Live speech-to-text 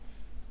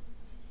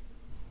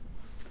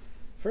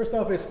First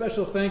off, a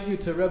special thank you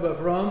to Rebbe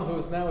Avram, who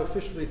is now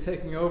officially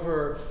taking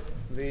over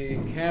the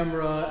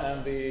camera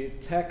and the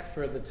tech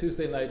for the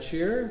Tuesday night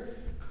cheer.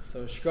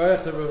 So,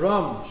 shkoyach to Rebbe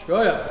Avram,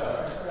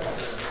 shkoyach.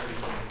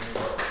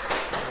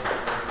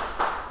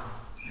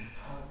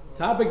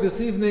 Topic this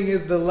evening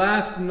is the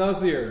last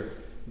Nazir,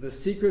 the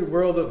secret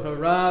world of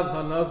HaRav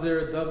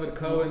HaNazir David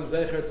Cohen,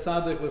 Zecher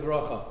Tzadik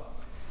Livrocha.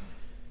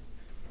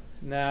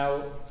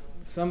 Now,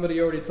 somebody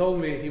already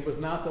told me he was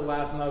not the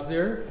last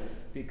Nazir,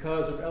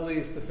 because Eli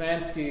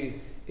Stefansky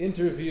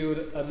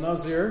interviewed a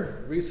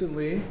Nazir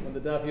recently when the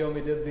Daf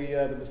Yomi did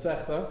the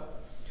Masechta.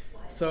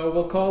 So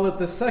we'll call it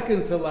the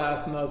second to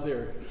last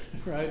Nazir,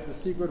 right? The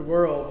secret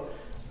world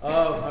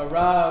of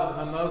HaRav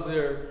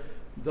HaNazir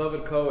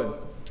David Cohen.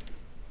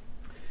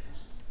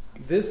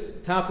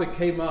 This topic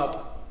came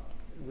up.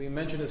 We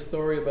mentioned a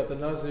story about the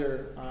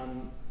Nazir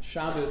on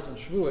Shabbos and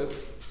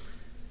Shavuos,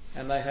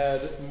 and I had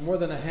more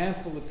than a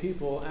handful of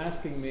people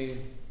asking me,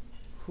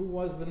 who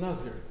was the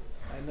Nazir?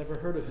 I never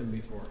heard of him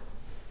before.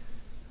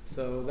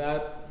 So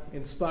that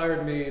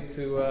inspired me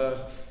to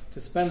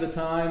spend the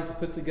time to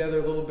put together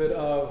a little bit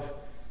of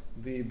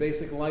the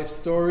basic life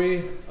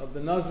story of the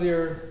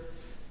Nazir.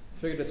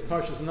 Figured it's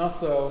Parshas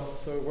Naso,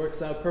 so it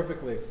works out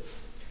perfectly.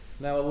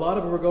 Now, a lot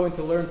of what we're going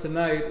to learn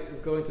tonight is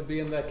going to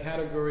be in that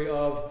category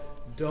of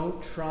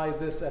don't try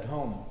this at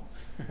home,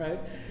 right?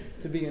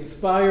 To be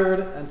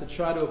inspired and to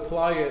try to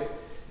apply it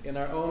in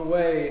our own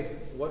way,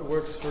 what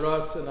works for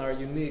us in our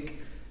unique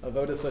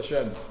Avodas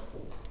Hashem.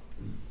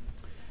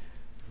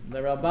 The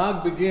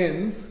Ralbag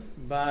begins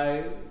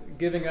by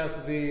giving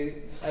us the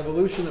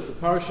evolution of the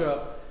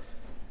Parsha.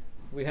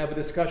 We have a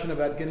discussion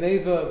about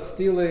Geneva, of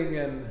stealing,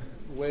 and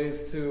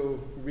ways to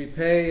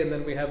repay, and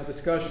then we have a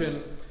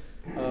discussion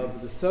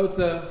of the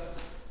Sota,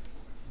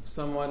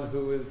 someone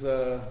who is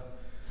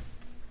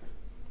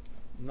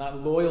not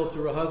loyal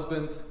to her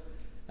husband,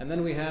 and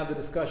then we have the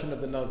discussion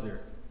of the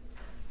Nazir.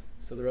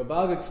 So the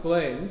Ralbag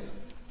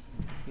explains,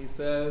 he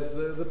says,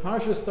 the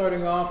Parsha is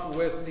starting off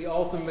with the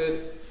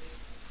ultimate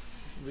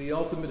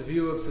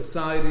view of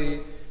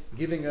society,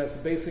 giving us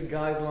basic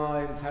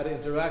guidelines, how to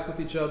interact with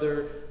each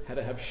other, how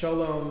to have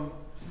shalom.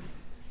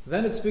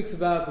 Then it speaks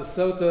about the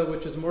Sota,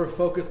 which is more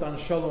focused on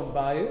shalom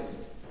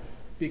bayis,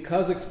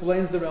 because,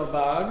 explains the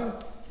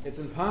Ralbag, it's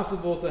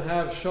impossible to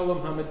have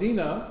shalom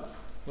hamadina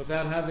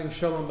without having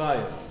shalom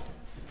bayis.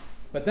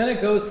 But then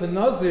it goes to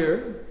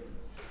Nazir,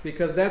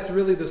 because that's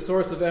really the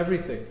source of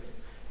everything.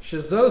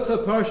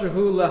 Shezosa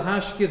parshahu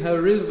lahashkid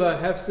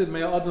hariva hefsid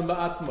me'adam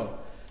ba'atzmo.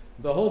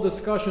 The whole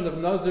discussion of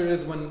Nazir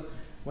is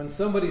when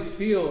somebody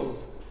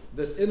feels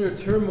this inner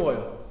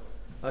turmoil,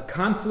 a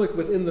conflict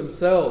within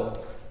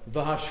themselves,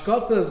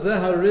 v'hashkata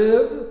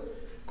zehariv,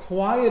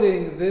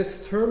 quieting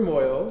this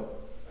turmoil,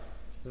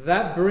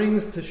 that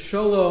brings to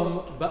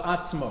shalom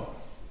ba'atzmo.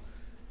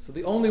 So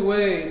the only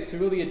way to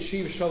really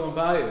achieve shalom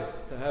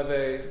bayis, to have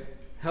a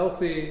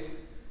healthy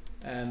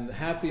and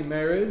happy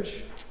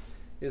marriage,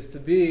 is to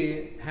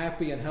be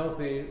happy and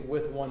healthy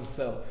with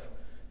oneself.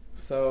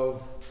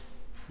 So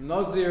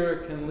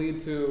Nazir can lead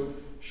to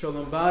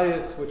shalom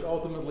bayis, which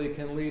ultimately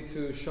can lead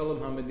to shalom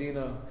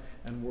hamadina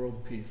and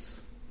world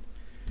peace.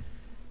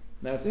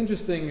 Now it's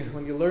interesting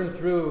when you learn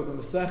through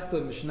the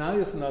Masechta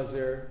Mishnayos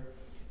Nazir,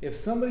 if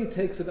somebody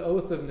takes an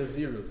oath of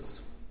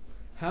Nazirus,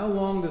 how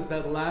long does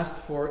that last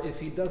for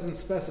if he doesn't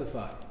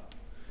specify?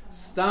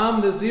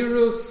 Stam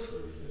Nazirus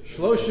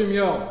Shloshim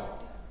Yom,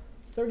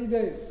 30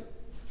 days.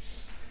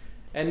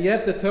 And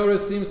yet the Torah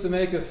seems to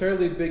make a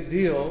fairly big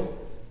deal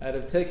out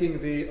of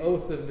taking the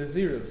oath of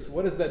Nazirus.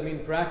 What does that mean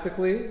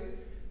practically?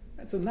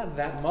 So not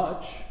that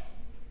much.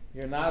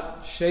 You're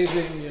not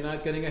shaving, you're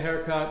not getting a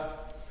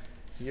haircut,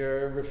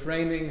 you're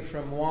refraining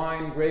from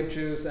wine, grape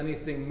juice,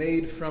 anything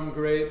made from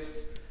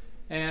grapes,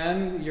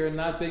 and you're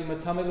not being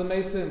matameh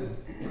l'mesim,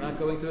 you're not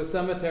going to a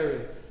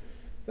cemetery.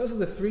 Those are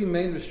the three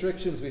main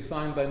restrictions we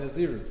find by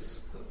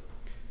Nazirus.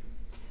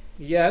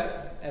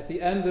 Yet, at the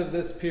end of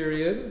this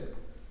period,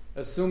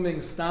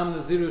 assuming Stam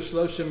Nazirus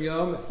Shloshim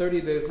Yom,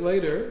 30 days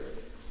later,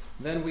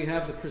 then we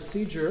have the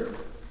procedure,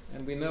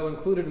 and we know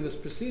included in this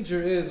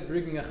procedure is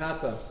bringing a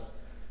chatas.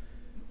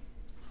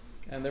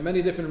 And there are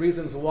many different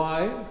reasons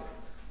why.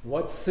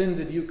 What sin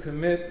did you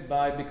commit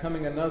by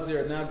becoming a Nazir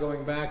and now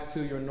going back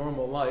to your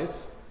normal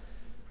life?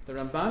 The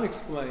Ramban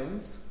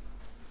explains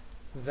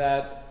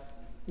that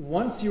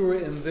once you were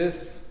in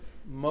this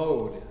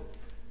mode,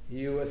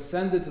 you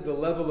ascended to the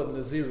level of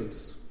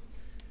Nazirus.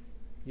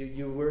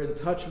 You were in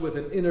touch with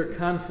an inner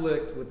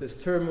conflict, with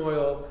this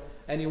turmoil,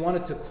 and you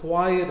wanted to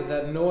quiet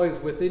that noise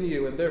within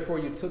you, and therefore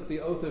you took the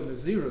oath of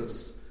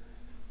Nazirus.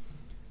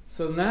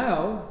 So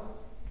now,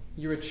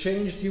 you're a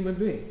changed human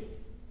being.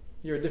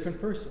 You're a different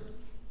person.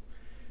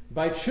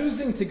 By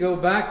choosing to go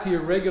back to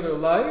your regular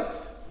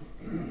life,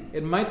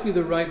 it might be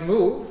the right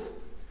move,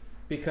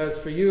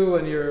 because for you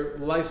and your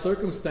life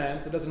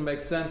circumstance, it doesn't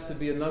make sense to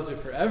be a Nazir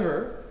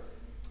forever.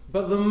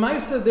 But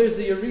l'maisa, there's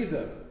a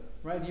yerida,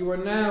 right? You are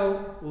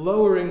now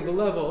lowering the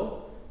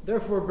level,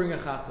 therefore bring a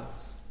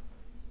chatas.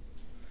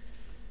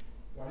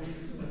 Why do you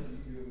assume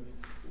that your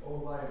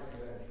whole life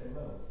you're at the same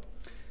level?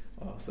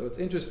 So it's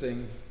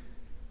interesting.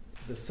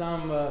 the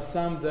Sam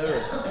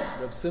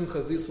Derech, Reb Simcha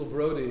Zisel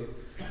Brody,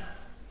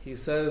 he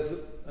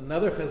says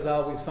another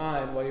chazal we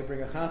find why you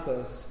bring a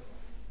chatas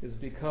is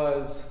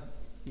because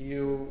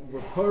you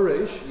were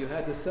porish, you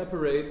had to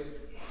separate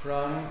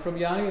from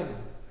yayin.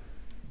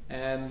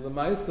 And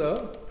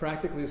l'maisa,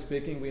 practically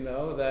speaking, we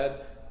know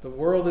that the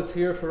world is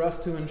here for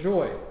us to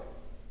enjoy,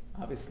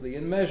 obviously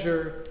in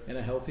measure, in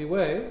a healthy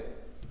way.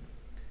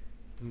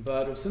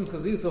 But Rav Simcha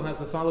Zisel has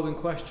the following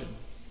question.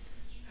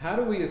 How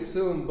do we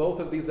assume both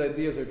of these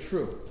ideas are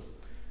true?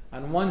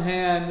 On one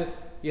hand,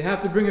 you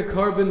have to bring a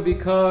carbon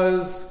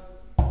because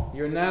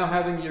you're now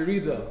having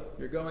yerida.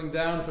 You're going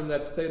down from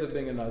that state of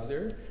being a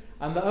Nazir.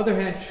 On the other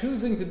hand,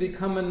 choosing to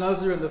become a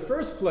Nazir in the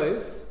first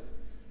place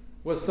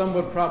was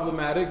somewhat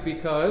problematic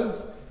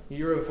because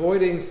you're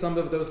avoiding some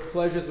of those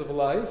pleasures of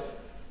life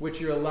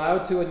which you're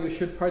allowed to and you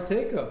should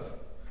partake of.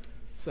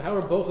 So how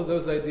are both of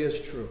those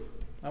ideas true?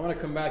 I want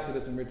to come back to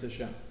this in Ritz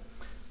Hashem.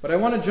 But I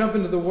want to jump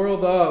into the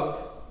world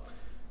of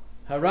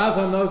HaRav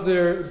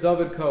HaNazir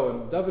David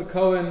Cohen. David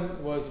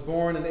Cohen was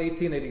born in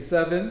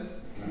 1887,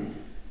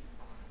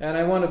 and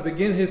I want to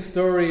begin his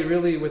story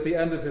really with the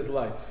end of his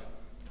life.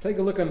 Take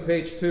a look on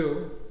page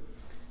 2.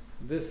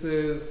 This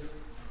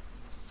is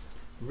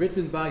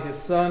written by his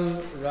son,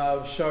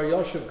 Rav Shar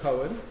Yoshev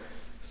Cohen,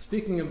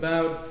 speaking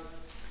about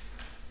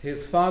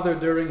his father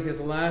during his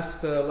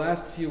last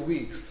few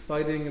weeks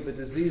fighting the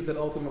disease that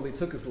ultimately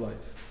took his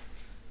life.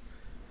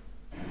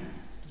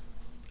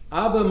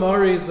 Abba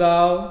Mari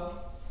Zal,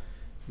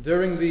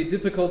 during the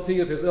difficulty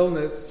of his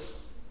illness,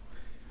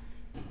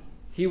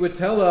 he would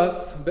tell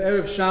us,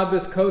 Be'erev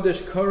Shabbos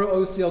Kodesh Kora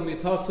Osi al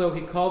Mitaso,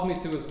 he called me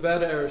to his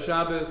bed at Erev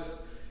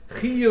Shabbos,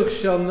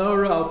 Chiyuch Shel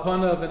Nora al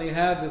Panav, and he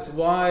had this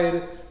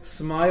wide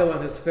smile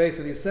on his face,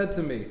 and he said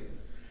to me,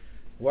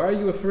 why are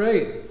you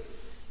afraid?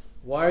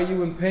 Why are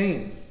you in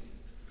pain?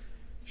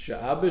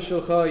 She'abba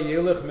Shelcha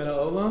Yelech Min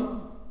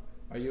Ha'olam?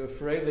 Are you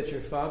afraid that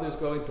your father is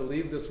going to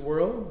leave this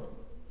world?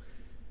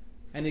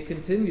 And he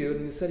continued,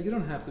 and he said, you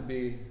don't have to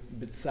be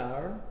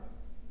bitzar.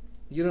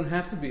 You don't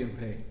have to be in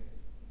pain.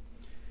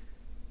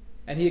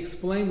 And he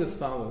explained as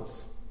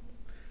follows.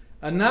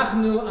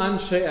 Anachnu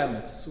anshe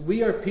emes.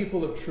 We are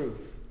people of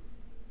truth.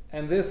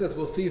 And this, as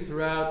we'll see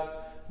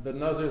throughout the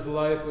Nazir's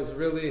life, was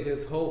really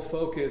his whole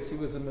focus. He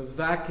was a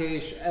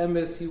mevakesh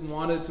emes. He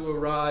wanted to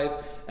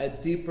arrive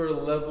at deeper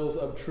levels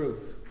of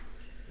truth.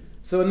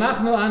 So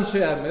anachnu anshe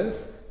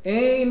emes.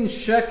 Ein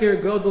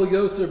sheker godol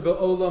yoser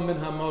be'olam min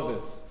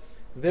hamavis.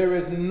 There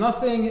is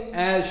nothing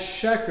as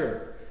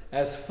sheker,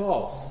 as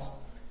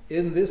false,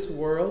 in this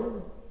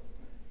world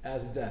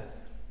as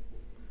death.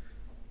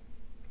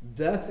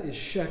 Death is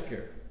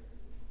sheker.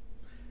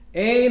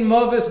 Ein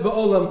mavis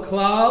ba'olam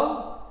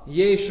klal,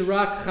 yesh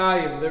rak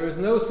chayim. There is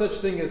no such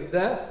thing as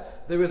death,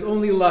 there is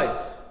only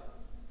life.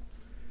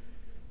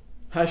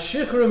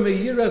 Hashichra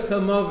meyiras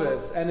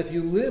hamavis. And if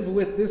you live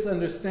with this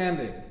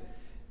understanding,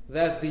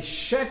 that the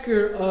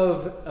sheker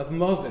of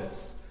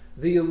mavis,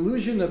 the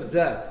illusion of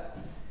death,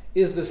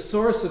 is the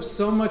source of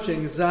so much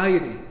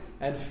anxiety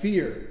and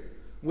fear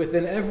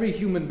within every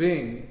human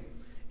being,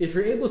 if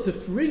you're able to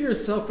free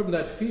yourself from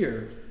that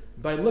fear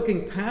by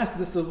looking past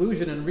this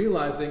illusion and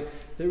realizing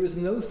there is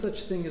no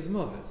such thing as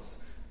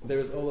mavis. There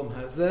is olam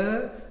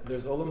hazeh,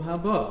 there's olam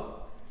haba.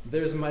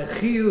 There's my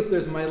chiyus,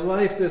 there's my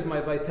life, there's my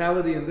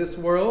vitality in this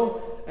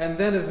world, and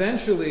then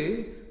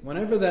eventually,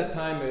 whenever that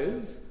time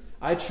is,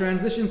 I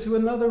transition to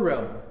another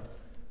realm.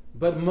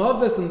 But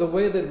mavis, in the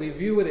way that we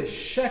view it, is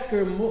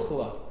sheker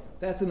muchla.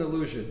 That's an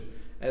illusion.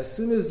 As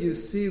soon as you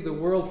see the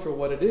world for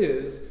what it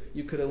is,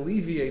 you could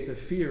alleviate the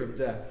fear of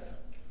death.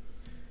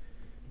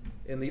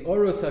 In the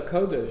Oros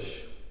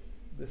HaKodesh,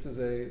 this is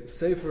a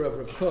sefer of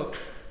Rav Kook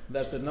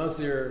that the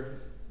Nazir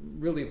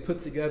really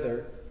put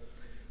together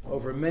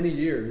over many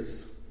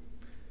years.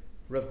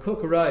 Rav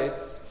Kook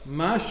writes,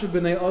 Mashu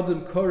b'nei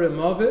adam kore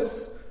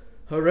mavis,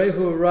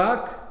 harehu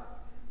rak,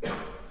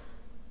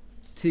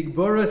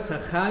 tigboras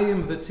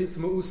hachayim v'titz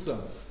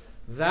mu'usam.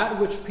 That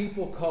which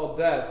people call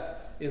death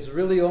is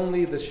really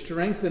only the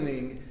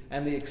strengthening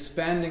and the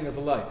expanding of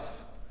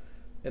life.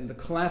 And the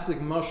classic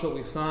mashal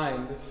we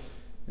find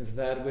is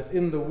that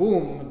within the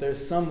womb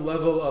there's some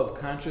level of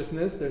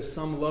consciousness, there's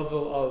some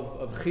level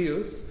of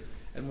chiyus,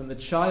 and when the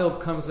child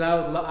comes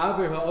out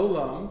la'avir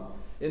ha'olam,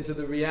 into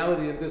the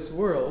reality of this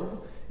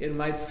world, it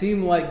might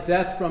seem like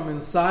death from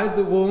inside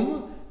the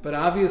womb, but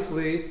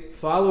obviously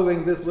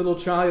following this little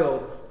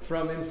child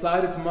from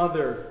inside its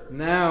mother,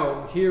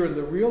 now here in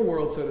the real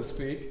world, so to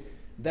speak,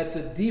 that's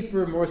a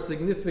deeper, more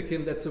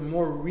significant, that's a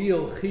more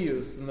real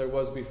chiyus than there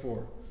was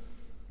before.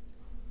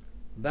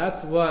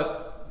 That's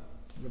what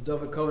Rav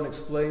David Cohen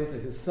explained to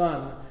his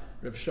son,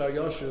 Rav Shar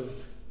Yoshev,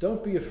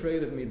 don't be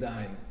afraid of me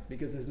dying,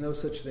 because there's no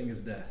such thing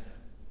as death.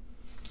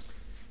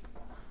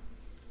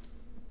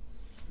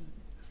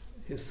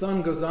 His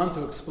son goes on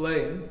to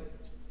explain,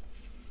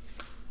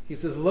 he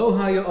says, Lo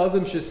haya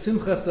adam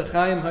shesimcha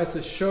sachayim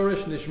haisa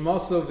shorish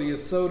nishmaso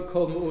v'yesod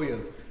kol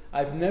mu'uyav.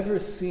 I've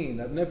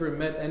never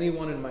met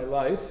anyone in my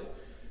life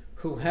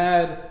who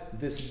had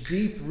this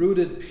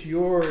deep-rooted,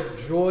 pure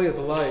joy of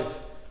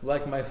life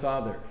like my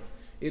father.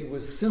 It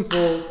was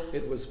simple.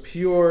 It was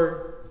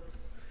pure.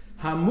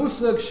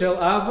 Hamusag shel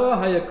ava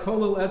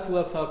hayakolel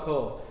etzelas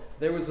hakol.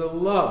 There was a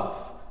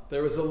love.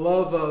 There was a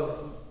love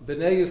of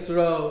Bnei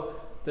Yisrael.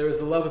 There was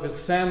a love of his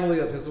family,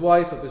 of his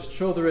wife, of his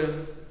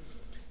children.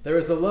 There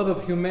is a love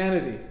of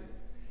humanity.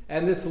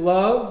 And this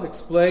love,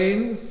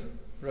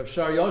 explains Rav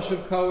Shar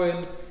Yoshev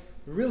Cohen,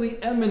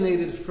 really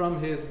emanated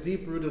from his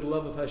deep-rooted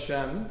love of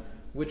Hashem,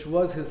 which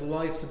was his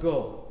life's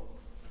goal.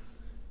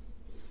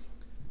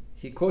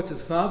 He quotes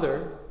his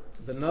father,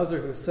 the Nazir,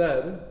 who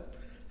said,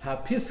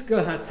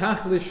 "Hapiska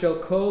hatachlis shel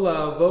kol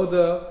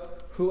ha'avoda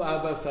hu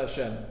avas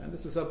Hashem." And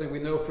this is something we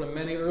know from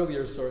many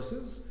earlier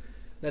sources,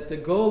 that the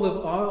goal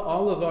of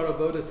all of our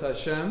avodas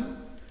Hashem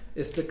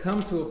is to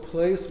come to a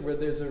place where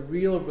there's a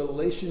real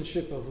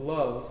relationship of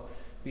love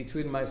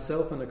between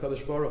myself and the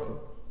Kadosh Baruch Hu.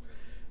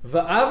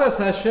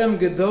 Va'avas Hashem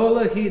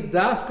gedola hi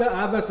dafka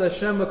avas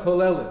Hashem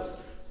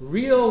akolelis.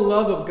 Real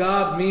love of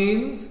God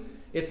means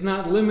it's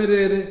not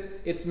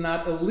limited, it's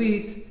not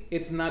elite,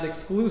 it's not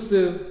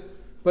exclusive,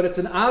 but it's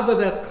an ava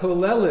that's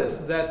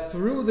kolelis, that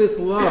through this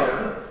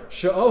love,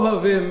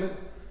 she'ohavim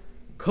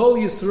kol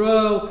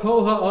Yisrael,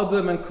 kol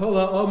ha'adam, and kol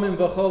ha'omim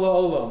v'chol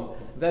ha'olam,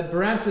 that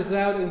branches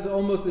out into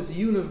almost this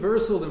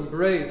universal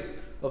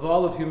embrace of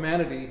all of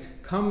humanity,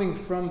 coming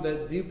from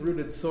that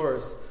deep-rooted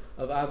source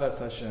of avas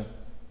Hashem.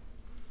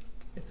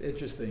 It's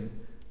interesting.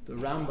 The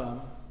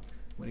Rambam,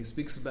 when he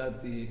speaks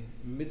about the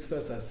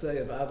mitzvahs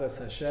aseh of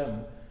avas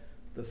Hashem,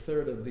 the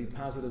third of the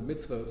positive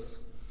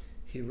mitzvahs,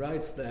 he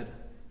writes that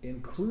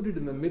included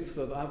in the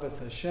mitzvah of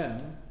avas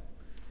Hashem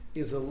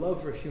is a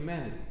love for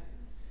humanity.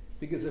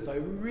 Because if I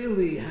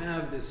really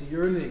have this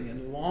yearning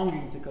and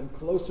longing to come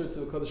closer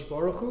to a Kadosh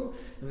Baruch Hu,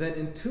 then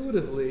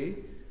intuitively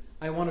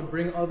I want to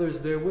bring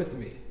others there with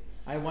me.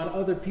 I want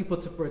other people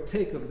to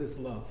partake of this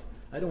love.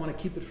 I don't want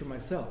to keep it for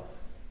myself.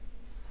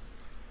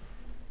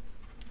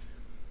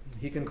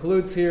 He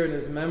concludes here in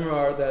his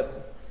memoir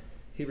that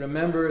he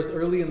remembers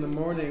early in the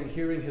morning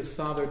hearing his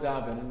father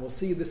daven, and we'll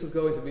see this is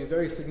going to be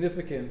very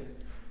significant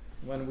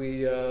when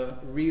we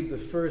read the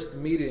first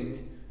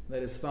meeting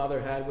that his father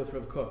had with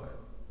Rav Kook.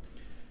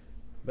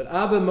 But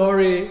Abba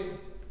Mori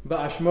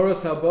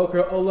ba'ashmoras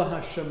haboker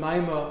olah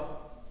hashamayma,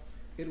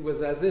 it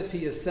was as if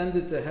he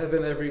ascended to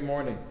heaven every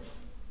morning.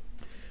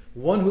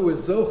 One who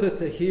was zocha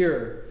to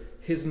hear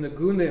his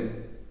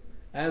nagunim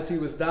as he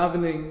was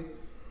davening,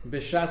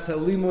 b'shas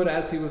halimud,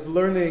 as he was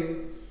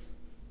learning.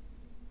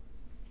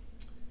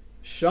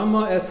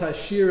 Shama es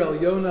hashir el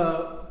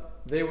Yona,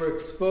 they were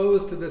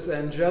exposed to this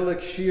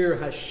angelic shir,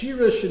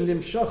 hashira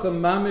shenimshacha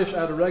mamish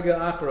ad rega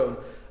achron,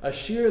 a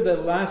shir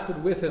that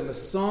lasted with him, a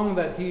song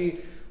that he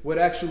would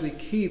actually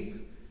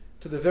keep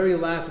to the very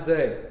last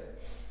day.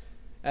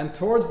 And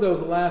towards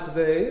those last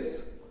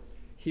days,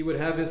 he would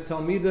have his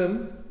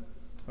talmidim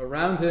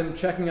around him,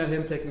 checking on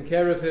him, taking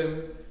care of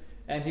him,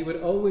 and he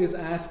would always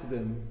ask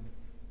them,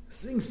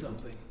 sing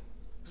something,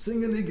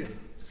 sing a nigun,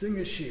 sing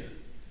a shir.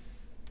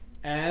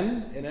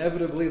 And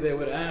inevitably they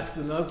would ask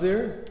the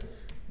Nazir,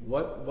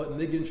 what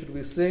nigun should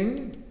we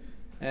sing?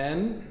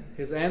 And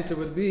his answer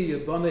would be,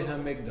 Yibonei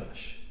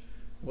HaMikdash.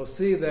 We'll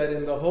see that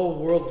in the whole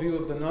worldview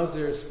of the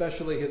Nazir,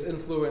 especially his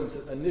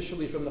influence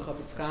initially from the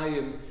Chafetz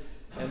Chaim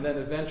and then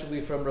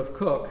eventually from Rav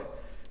Kook,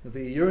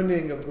 the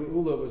yearning of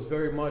Geula was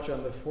very much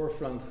on the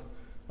forefront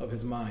of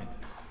his mind.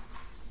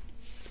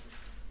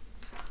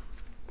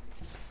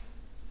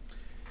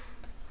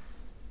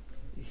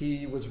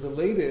 He was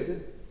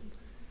related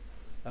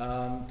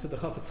to the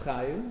Chafetz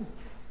Chaim.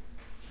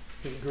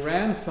 His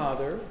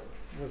grandfather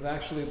was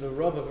actually the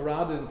Rav of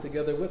Radin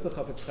together with the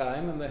Chafetz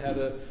Chaim, and they had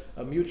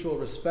a mutual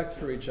respect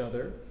for each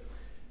other.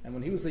 And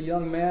when he was a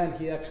young man,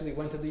 he actually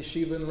went to the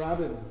yeshiva in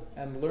Radin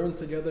and learned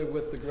together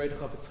with the great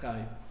Chafetz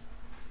Chaim.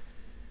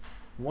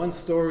 One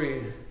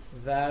story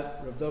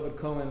that Rav David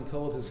Cohen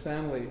told his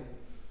family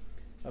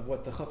of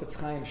what the Chafetz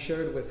Chaim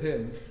shared with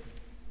him,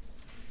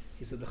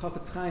 he said, the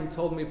Chafetz Chaim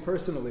told me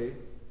personally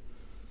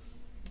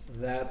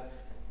that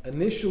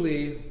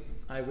initially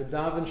I would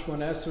daven Shmon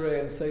Esrei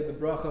and say the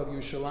bracha of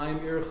Yushalayim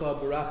Ircha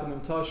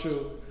Barachamim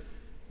Tashu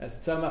as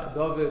Tzemach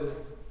David,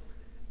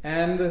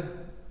 and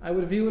I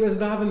would view it as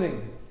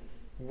davening.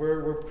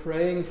 We're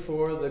praying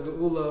for the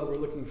Geula, we're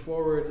looking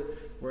forward,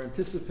 we're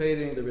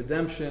anticipating the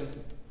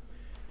redemption.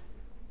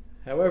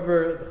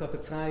 However, the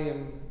Chafetz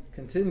Chaim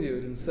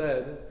continued and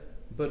said,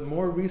 but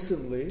more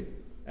recently,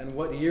 and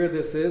what year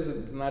this is,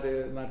 it's not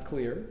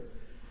clear,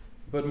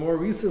 but more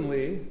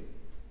recently,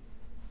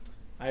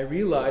 I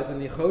realized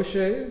in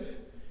Yechoshev,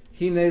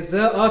 Hine ze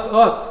ot,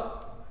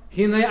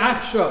 Hine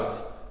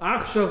achshav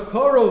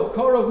korov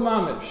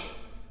mamish.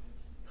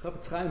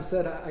 Chafetz Chaim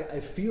said, I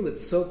feel it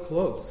so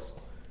close.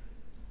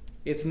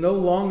 It's no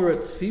longer a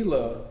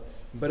tefillah,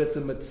 but it's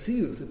a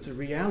metzius, it's a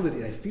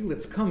reality. I feel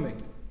it's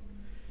coming.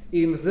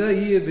 Im ze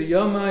yeh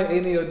b'yomai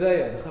eini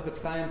yodeya. The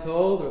Chafetz Chaim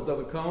told Rav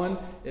David Cohen,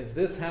 if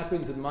this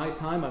happens in my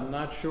time, I'm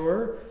not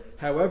sure.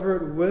 However,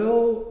 it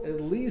will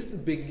at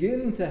least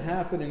begin to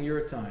happen in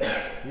your time.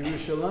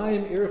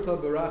 Yerushalayim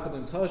ircha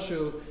barachamim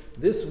tashu.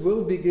 This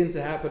will begin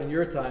to happen in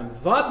your time.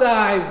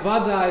 Vadai,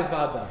 vadai,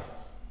 vadai.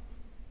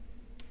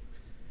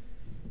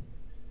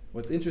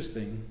 What's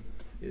interesting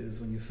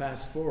is when you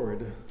fast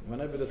forward,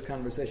 whenever this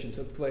conversation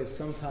took place,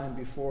 sometime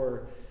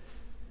before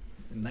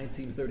in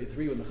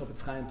 1933 when the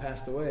Chofetz Chaim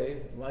passed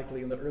away,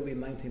 likely in the early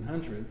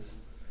 1900s,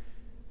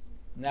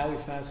 now we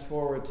fast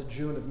forward to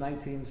June of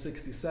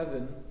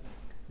 1967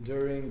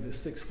 during the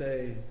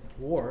Six-Day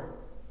War,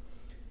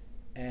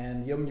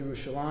 and Yom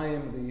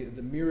Yerushalayim,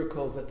 the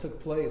miracles that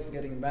took place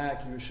getting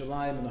back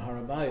Yerushalayim and the Har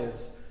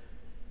HaBayis.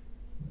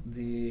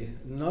 The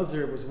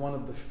Nazir was one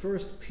of the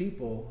first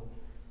people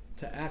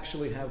to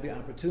actually have the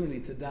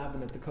opportunity to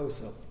daven at the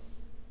Kosel.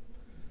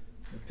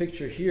 The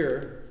picture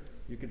here,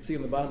 you can see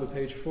on the bottom of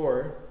page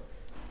 4.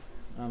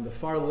 On the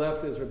far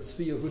left is Reb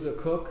Tzvi Yehuda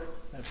Kook,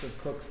 that's Reb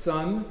Kook's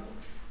son.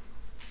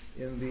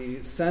 In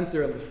the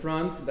center, in the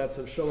front, that's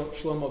Reb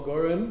Shlomo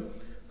Goren,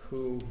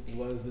 who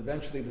was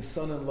eventually the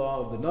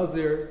son-in-law of the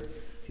Nazir.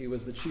 He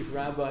was the chief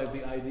rabbi of the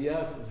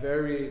IDF,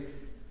 very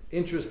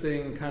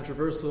interesting,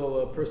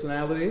 controversial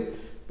personality.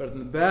 But in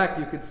the back,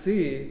 you could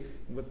see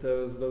with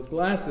those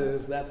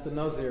glasses, that's the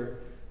Nazir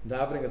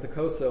davening at the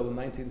Kosel in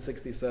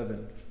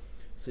 1967.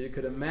 So you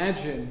could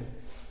imagine,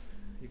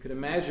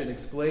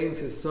 explains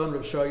his son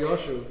Rav Shar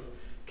Yoshuv,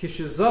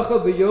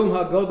 Kishezacha b'yom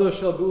hagadol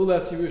shel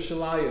geulas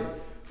Yerushalayim.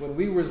 When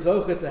we were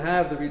zocha to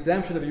have the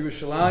redemption of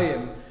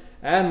Yerushalayim,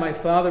 and my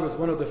father was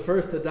one of the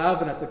first to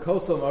daven at the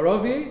Kosel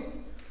Maravi,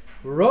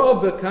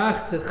 Ro'o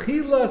b'kach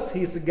techilas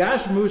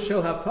hisgashmu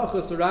shel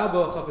havtachos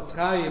Rabba Chofetz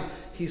Chaim.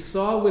 He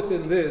saw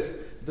within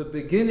this the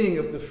beginning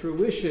of the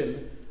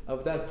fruition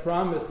of that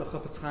promise the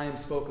Chofetz Chaim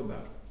spoke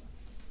about.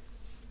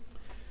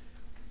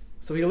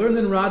 So he learned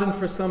in Radin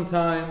for some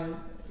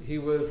time. He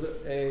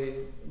was a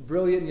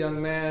brilliant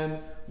young man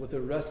with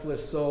a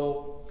restless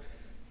soul,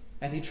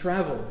 and he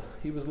traveled.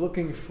 He was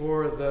looking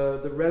for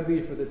the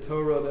Rebbe, for the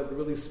Torah that would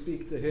really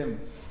speak to him.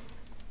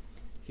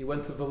 He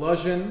went to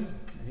Volozhin,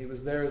 and he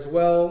was there as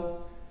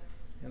well,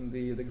 in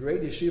the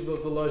great yeshiva of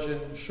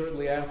Volozhin,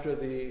 shortly after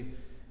the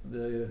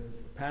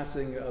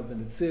passing of the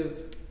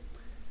Netziv.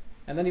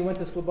 And then he went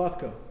to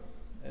Slobodka.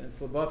 And in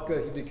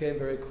Slobodka, he became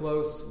very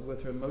close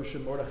with Rav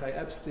Moshe Mordechai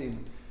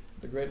Epstein,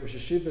 the great Rosh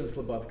Yeshiva in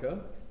Slobodka.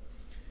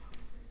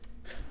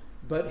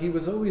 But he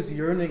was always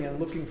yearning and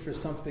looking for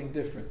something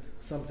different,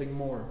 something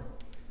more.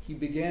 He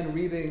began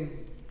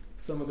reading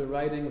some of the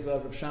writings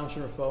of Rav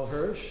Shamshon Raphael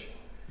Hirsch,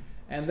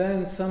 and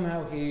then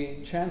somehow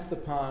he chanced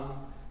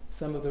upon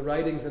some of the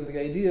writings and the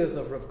ideas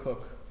of Rav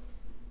Kook.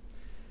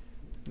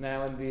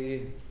 Now, in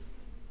the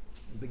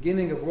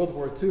beginning of World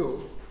War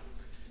II,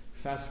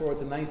 fast forward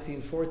to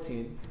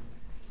 1914,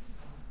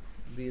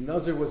 the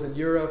Nazir was in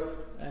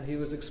Europe, and he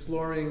was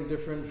exploring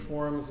different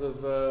forms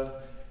of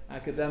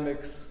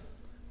academics,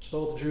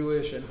 both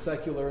Jewish and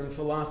secular, in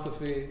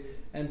philosophy,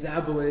 and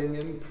dabbling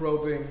and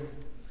probing.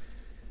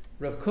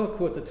 Rav Kook,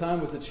 who at the time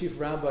was the chief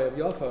rabbi of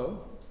Yafo,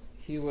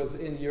 he was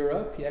in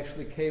Europe. He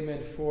actually came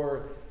in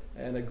for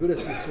an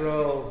Agudas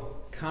Yisrael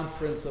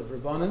conference of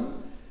Rabbanim,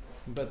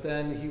 but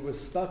then he was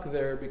stuck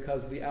there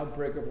because of the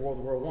outbreak of World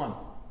War I.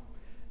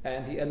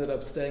 And he ended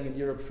up staying in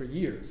Europe for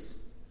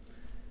years.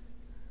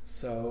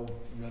 So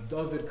Rav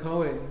David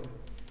Cohen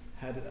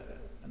had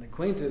an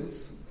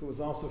acquaintance who was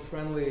also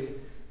friendly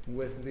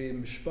with the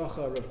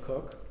Mishpacha Rav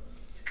Kook,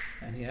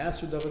 and he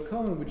asked Rav David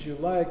Cohen, would you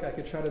like, I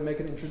could try to make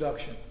an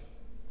introduction.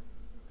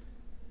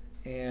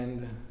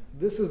 And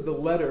this is the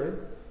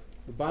letter,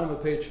 the bottom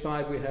of page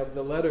 5, we have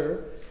the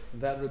letter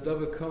that Rav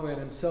David Cohen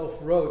himself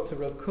wrote to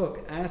Rav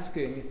Kook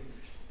asking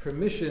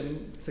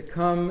permission to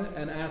come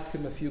and ask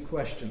him a few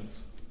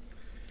questions.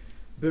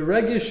 With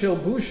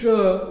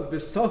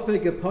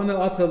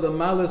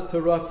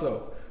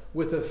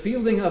a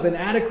feeling of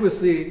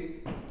inadequacy,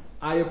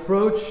 I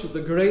approach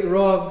the great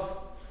Rav.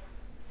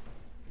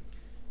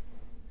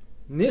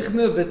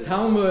 Nichne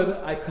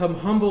v'talmud, I come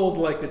humbled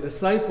like a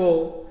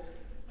disciple.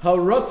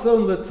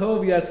 Haratzon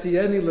l'tov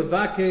yasieni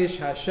levakesh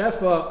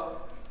hashefa,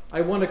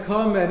 I want to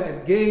come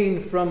and gain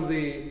from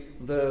the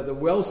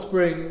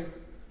wellspring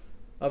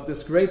of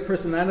this great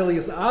personality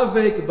is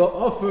avek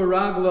ba'ofer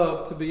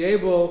raglav, to be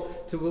able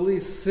to really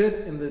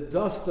sit in the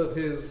dust of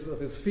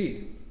his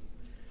feet.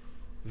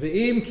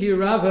 Ve'im ki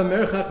rav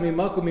ha'merchach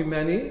mimakom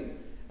mimeni,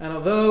 and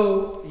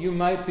although you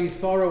might be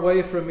far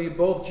away from me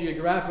both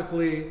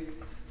geographically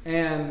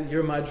and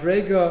your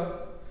madrega,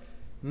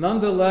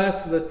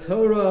 nonetheless the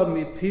Torah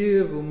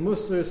mipiv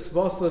u'musar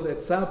svosav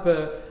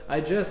etzape, I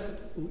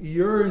just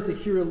yearn to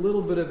hear a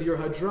little bit of your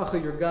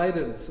hadracha, your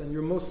guidance, and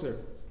your musar.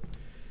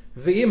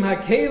 V'im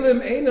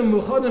hakelim einam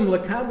muchanim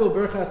lekabel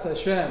berchas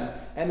Hashem,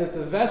 and if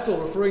the vessel,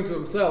 referring to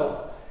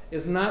himself,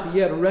 is not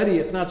yet ready,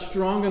 it's not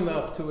strong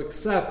enough to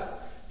accept,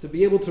 to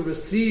be able to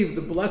receive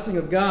the blessing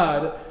of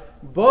God,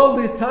 bol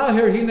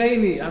litaher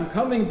hineni, I'm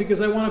coming because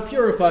I want to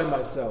purify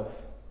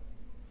myself.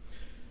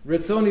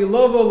 Ritzoni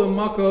lovo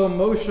lemako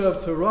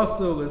moshav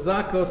teraso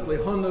lezakos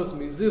lehonos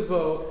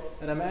mizivo,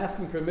 and I'm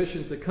asking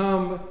permission to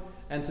come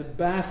and to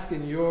bask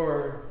in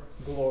your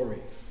glory.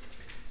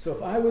 So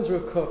if I was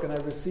Rav Kook and I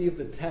received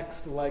a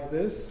text like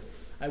this,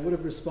 I would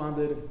have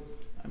responded,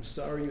 I'm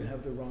sorry, you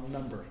have the wrong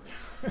number.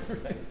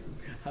 Right?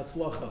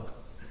 Hatzlacha.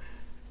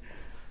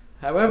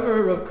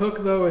 However, Rav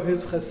Kook, though, in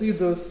his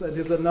Chasidus and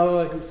his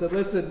Anoah, he said,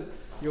 listen,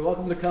 you're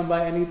welcome to come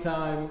by any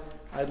time.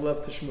 I'd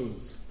love to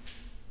schmooze.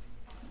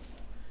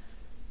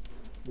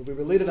 What we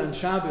related on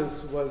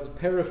Shabbos was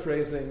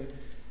paraphrasing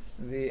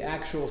the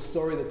actual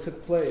story that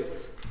took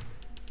place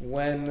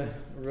when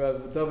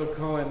Rav David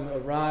Cohen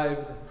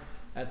arrived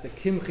at the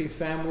Kimchi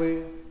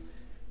family.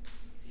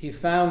 He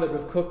found that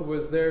Rav Kook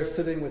was there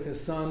sitting with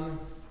his son.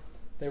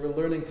 They were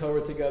learning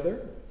Torah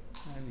together,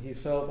 and he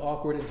felt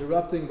awkward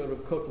interrupting, but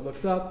Rav Kook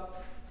looked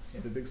up, he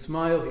had a big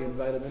smile, he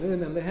invited him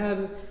in, and they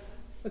had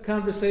a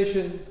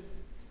conversation,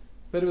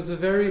 but it was a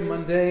very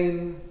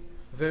mundane,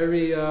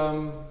 very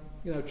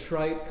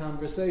trite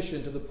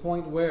conversation, to the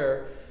point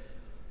where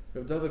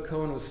Rav David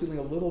Cohen was feeling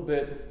a little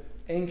bit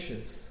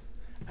anxious.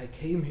 I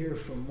came here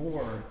for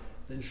more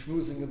than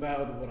schmoozing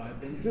about what I've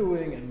been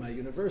doing and my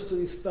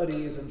university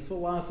studies and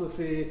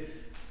philosophy.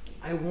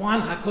 I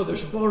want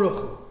HaKadosh Baruch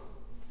Hu.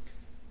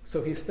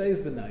 So he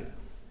stays the night.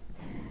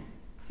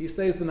 He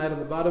stays the night on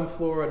the bottom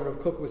floor, and Rav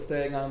Kook was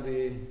staying on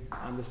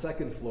the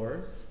second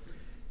floor.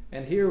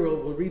 And here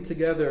we'll read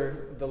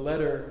together the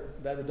letter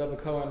that Rav David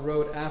Cohen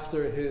wrote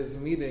after his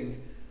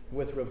meeting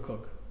with Rav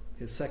Kook,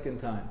 his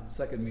second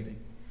meeting.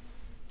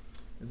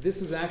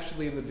 This is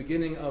actually in the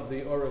beginning of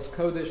the Oros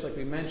Kodesh, like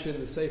we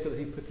mentioned, the sefer that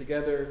he put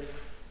together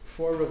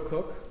for Rav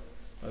Kook,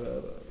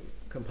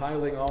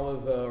 compiling all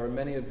of or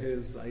many of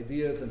his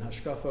ideas and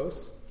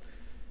hashkafos.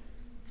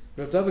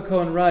 Rav David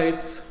Cohen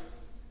writes,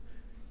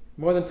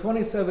 more than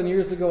 27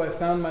 years ago I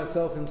found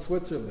myself in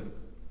Switzerland.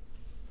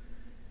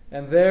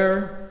 And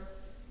there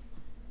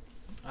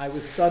I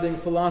was studying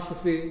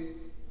philosophy,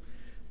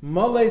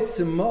 Malei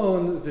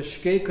Tzimon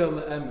v'shkeika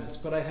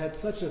le'emes, but I had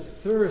such a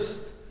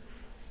thirst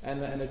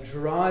and a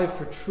drive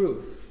for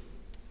truth.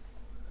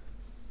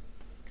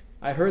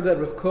 I heard that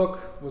Rav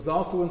Kook was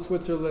also in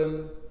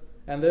Switzerland,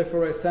 and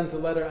therefore I sent a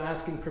letter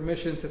asking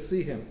permission to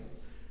see him.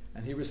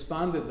 And he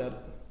responded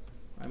that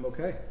I'm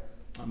okay,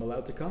 I'm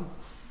allowed to come.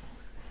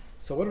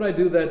 So what did I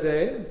do that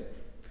day?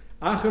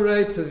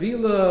 Acharei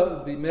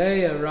Tevila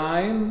b'mei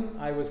Rhine,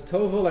 I was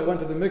tovel, I went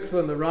to the mikveh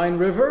in the Rhine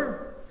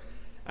River.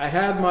 I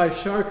had my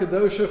Shar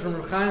Kedosha from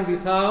Reb Chaim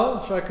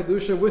Vital, Shar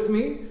Kedusha, with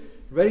me,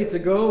 ready to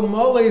go,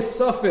 Molei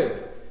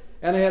Sufik.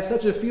 And I had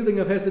such a feeling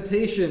of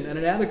hesitation and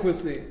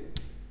inadequacy.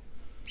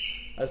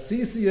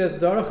 Asisi es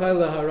darchai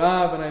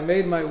leHaRav, and I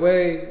made my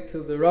way to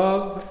the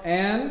Rav,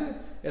 and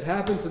it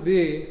happened to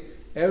be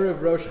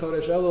Erev Rosh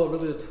Chodesh Elul,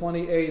 really the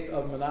 28th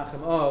of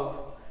Menachem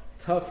Av,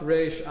 Tuf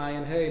Reish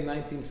Ayin Hey,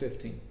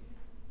 1915.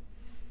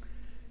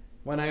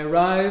 When I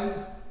arrived,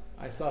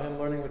 I saw him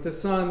learning with his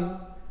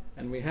son,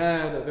 and we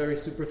had a very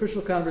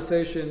superficial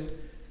conversation,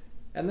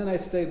 and then I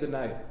stayed the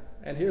night.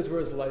 And here's where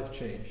his life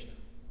changed.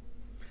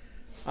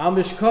 Al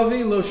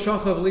mishkavi lo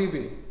shachav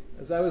libi.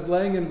 As I was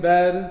laying in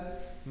bed,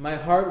 my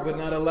heart would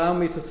not allow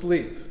me to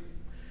sleep.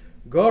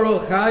 Gorol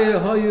chaya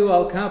hoyu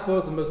al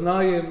kapos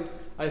maznayim.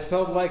 I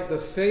felt like the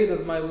fate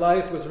of my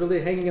life was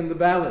really hanging in the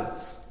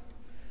balance.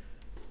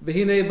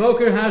 V'hinei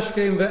boker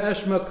hashkem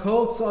ve'eshma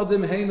kol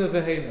tzadim heina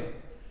ve'heina.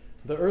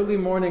 The early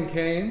morning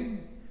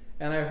came,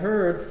 and I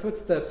heard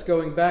footsteps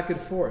going back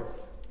and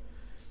forth.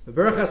 The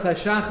Parshas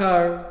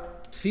HaShachar,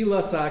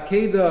 Tfilas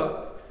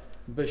HaAkeda,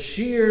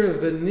 Bashir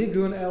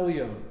v'nigun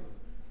elyon.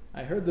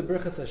 I heard the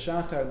Parshas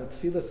HaShachar and the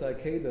Tfilas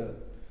HaAkeda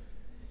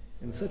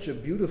in such a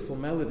beautiful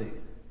melody,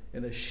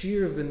 in a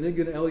shir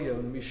v'nigun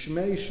elyon,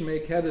 mishmei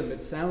shmei kedem.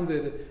 It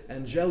sounded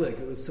angelic,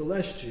 it was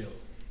celestial.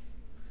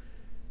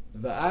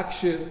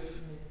 V'akshiv,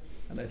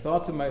 and I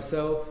thought to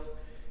myself,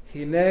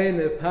 Hinei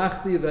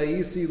nepachti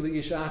v'ayisi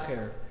li'ish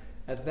acher.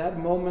 At that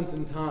moment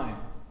in time,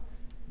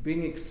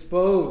 being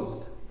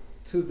exposed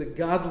to the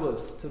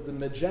godless, to the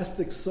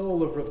majestic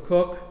soul of Rav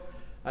Kook,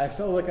 I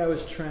felt like I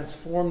was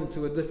transformed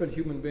into a different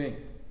human being.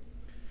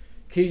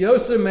 Ki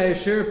yoser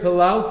me'asher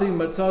pelalti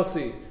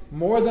matzasi.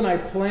 More than I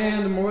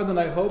planned, more than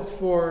I hoped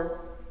for.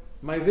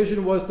 My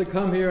vision was to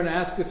come here and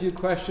ask a few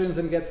questions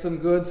and get some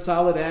good,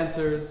 solid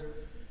answers.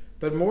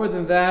 But more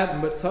than that,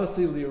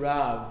 matzasi li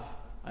Rav,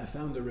 I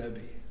found a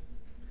Rebbe.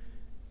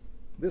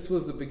 This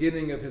was the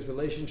beginning of his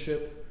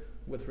relationship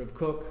with Rav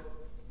Kook,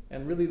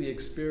 and really the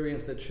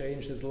experience that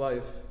changed his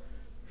life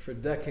for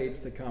decades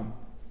to come.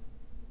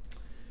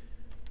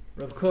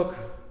 Rav Kook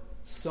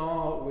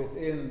saw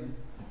within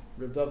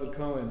Rav David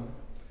Cohen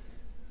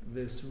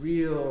this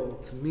real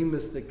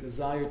tamimistic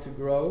desire to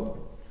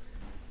grow,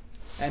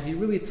 and he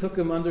really took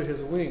him under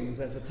his wings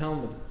as a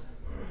Talmud.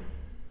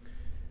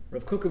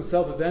 Rav Kook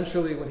himself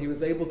eventually, when he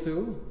was able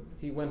to,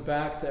 he went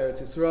back to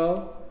Eretz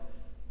Yisrael,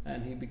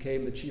 and he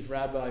became the chief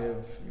rabbi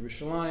of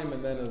Yerushalayim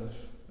and then of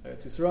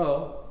Eretz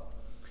Yisrael.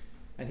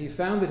 And he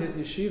founded his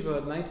yeshiva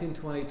in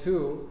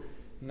 1922,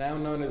 now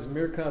known as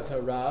Mirkaz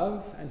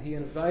HaRav, and he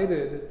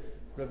invited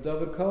Rav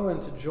David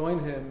Cohen to join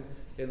him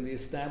in the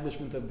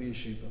establishment of the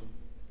yeshiva.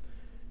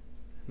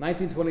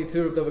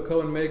 1922, Rav David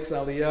Cohen makes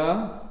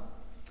Aliyah,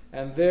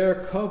 and there,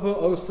 Kava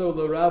Oso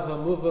L'Rav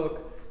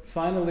HaMuvak,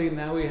 finally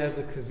now he has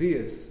a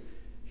kaviyas.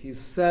 He's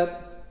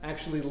set,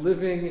 actually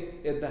living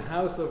in the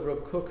house of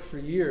Rav Kook for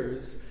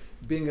years,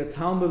 being a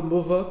Talmud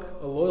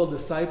Muvak, a loyal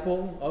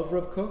disciple of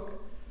Rav Kook,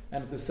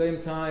 and at the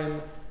same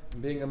time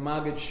being a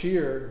Magid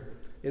Shir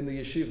in the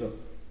yeshiva.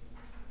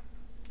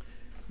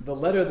 The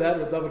letter that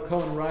Rav David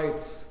Cohen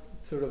writes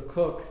to Rav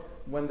Kook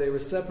when they were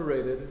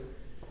separated,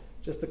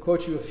 just to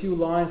quote you a few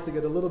lines to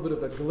get a little bit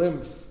of a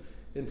glimpse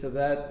into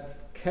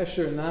that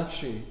kesher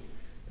nafshi,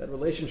 that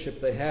relationship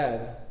they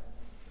had.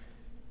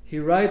 He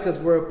writes, as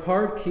we're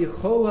apart, Ki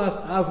cholas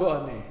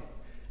ava ani,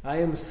 I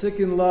am sick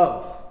in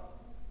love.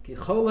 Ki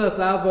cholas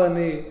ava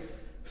ani,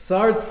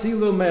 sar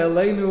tzilo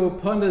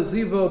me'aleinu, pana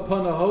zivo,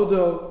 pana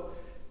hodo.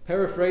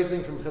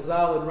 Paraphrasing from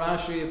Chazal and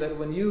Rashi, that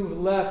when you've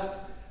left,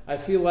 I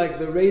feel like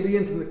the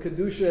radiance and the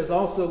Kedusha has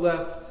also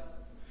left.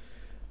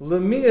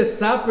 Lemi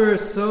esaper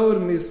sod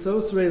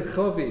misosrei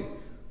chovi.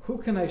 Who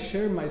can I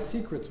share my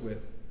secrets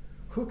with?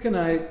 Who can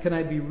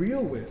I be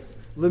real with?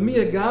 Lemi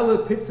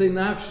agala pitzei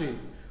nafshi.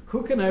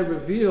 Who can I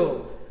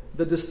reveal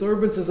the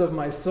disturbances of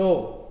my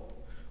soul?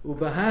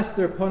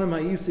 Ubahaster ponim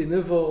ha'isi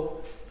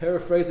nivel.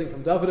 Paraphrasing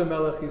from David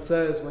HaMelech, he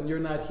says, when you're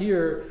not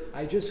here,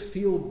 I just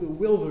feel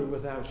bewildered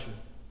without you.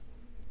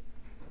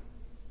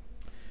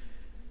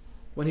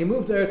 When he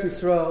moved to Eretz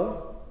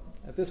Yisrael,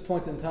 at this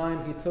point in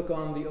time, he took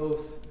on the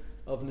oath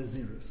of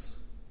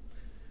Nazirus.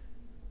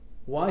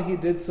 Why he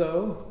did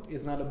so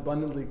is not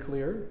abundantly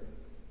clear,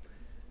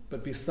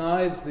 but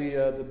besides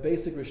the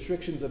basic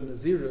restrictions of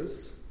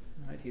Nazirus,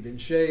 right, he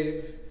didn't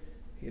shave,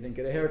 he didn't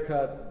get a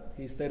haircut,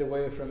 he stayed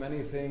away from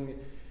anything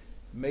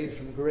made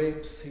from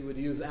grapes, he would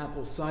use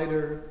apple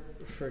cider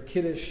for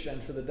Kiddush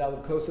and for the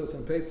Daled Kosos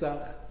and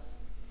Pesach.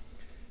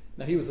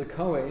 Now he was a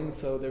Kohen,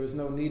 so there was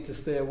no need to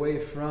stay away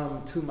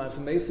from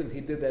Tumas Mason. He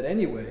did that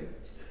anyway.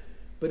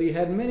 But he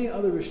had many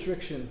other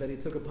restrictions that he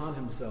took upon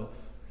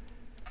himself,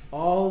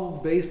 all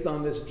based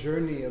on this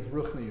journey of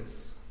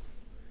Ruchnius.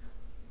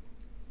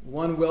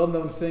 One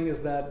well-known thing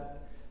is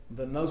that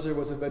the Nazir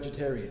was a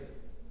vegetarian.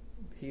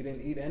 He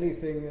didn't eat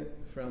anything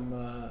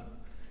from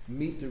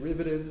meat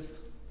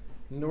derivatives,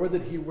 nor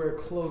did he wear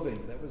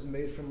clothing that was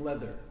made from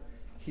leather.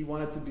 He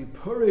wanted to be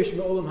Purish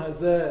Me'olam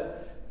Hazeh,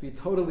 be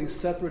totally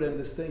separate and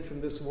distinct from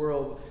this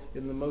world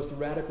in the most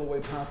radical way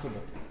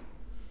possible.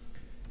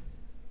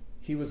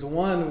 He was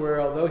one where,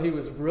 although he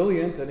was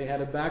brilliant and he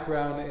had a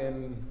background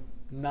in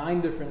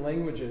 9 different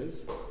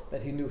languages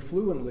that he knew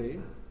fluently,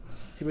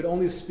 he would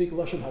only speak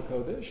Lashon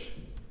HaKodesh,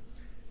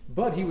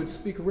 but he would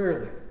speak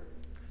rarely.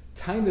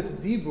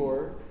 Tainus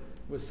Dibur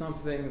was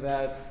something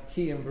that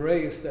he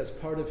embraced as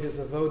part of his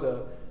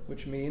avoda,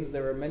 which means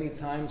there were many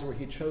times where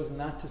he chose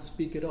not to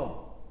speak at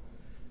all.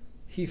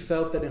 He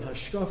felt that in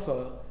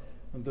Hashkafa,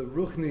 the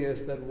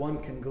ruchnius that one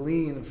can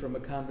glean from a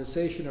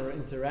conversation or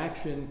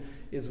interaction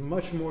is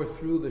much more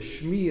through the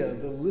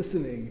shmiya, the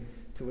listening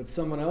to what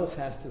someone else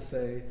has to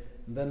say,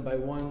 than by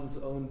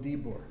one's own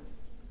dibur.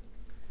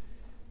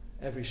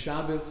 Every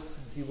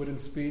Shabbos, he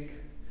wouldn't speak.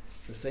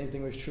 The same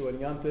thing was true on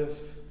Yantif.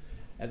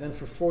 And then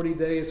for 40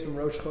 days, from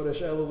Rosh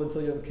Chodesh Elul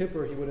until Yom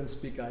Kippur, he wouldn't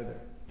speak either.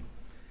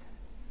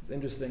 It's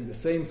interesting. The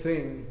same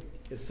thing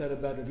is said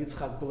about Rabbi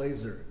Yitzchak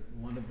Blazer,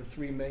 one of the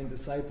 3 main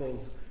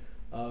disciples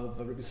of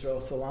Rabbi Yisrael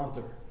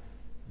Salanter,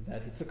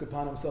 that he took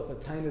upon himself a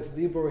tainus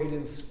dibur. He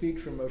didn't speak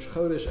from Rosh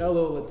Chodesh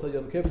Elul until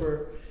Yom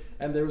Kippur.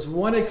 And there was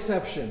one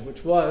exception,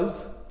 which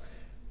was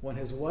when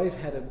his wife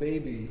had a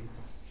baby,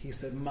 he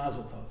said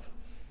Mazel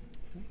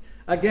Tov.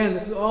 Again,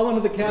 this is all under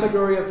the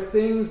category of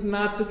things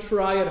not to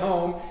try at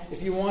home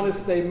if you want to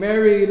stay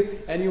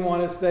married and you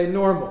want to stay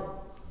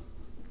normal.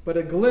 But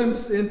a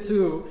glimpse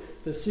into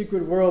the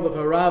secret world of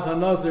HaRav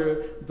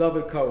HaNazir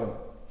David Cohen.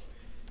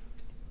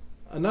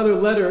 Another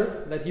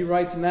letter that he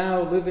writes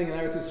now, living in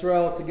Eretz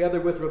Yisrael, together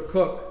with Rav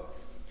Kook.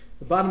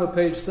 The bottom of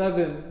page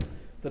 7,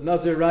 the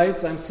Nazir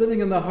writes, I'm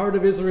sitting in the heart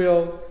of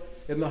Israel,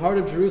 in the heart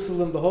of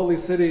Jerusalem, the holy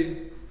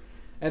city,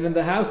 and in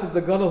the house of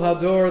the Gadol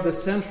Hador, the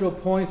central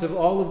point of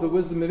all of the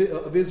wisdom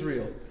of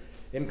Israel,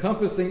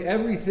 encompassing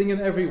everything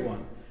and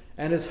everyone.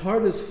 And his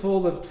heart is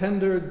full of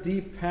tender,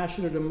 deep,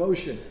 passionate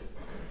emotion.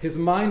 His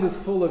mind is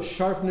full of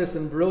sharpness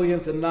and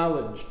brilliance and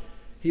knowledge.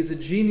 He's a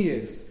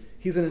genius.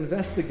 He's an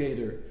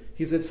investigator.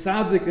 He's a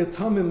tzaddik, a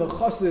tamim, a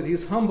chassid.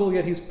 He's humble,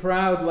 yet he's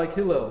proud like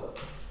Hillel.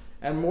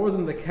 And more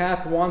than the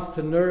calf wants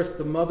to nurse,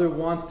 the mother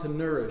wants to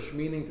nourish,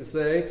 meaning to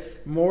say,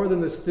 more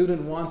than the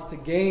student wants to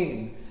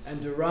gain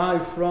and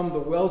derive from the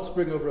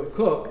wellspring of Rav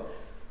Kook,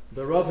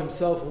 the Rav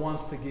himself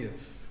wants to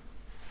give.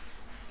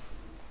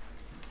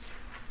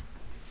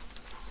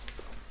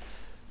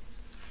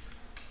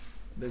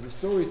 There's a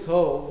story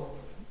told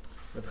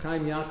that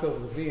Chaim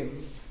Yaakov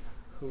Levin,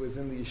 who was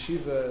in the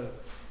yeshiva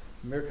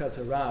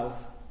Merkaz HaRav,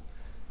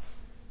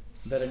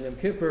 that in Yom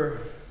Kippur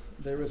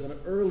there was an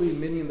early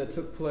minyan that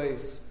took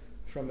place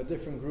from a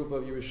different group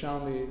of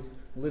Yerushalmis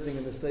living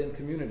in the same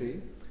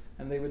community,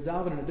 and they would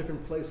daven in a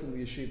different place in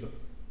the yeshiva.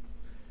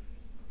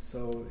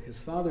 So his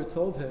father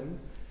told him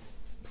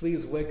to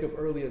please wake up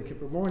early Yom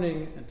Kippur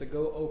morning and to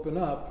go open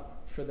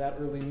up for that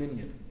early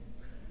minyan.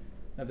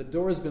 Now the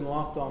door has been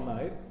locked all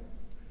night,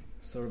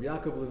 so Rabbi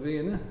Yaakov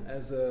Levin,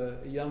 as a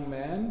young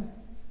man,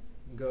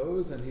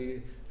 goes and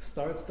he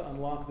starts to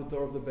unlock the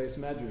door of the Beis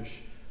Medrash.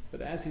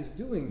 But as he's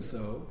doing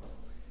so,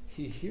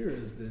 he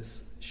hears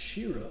this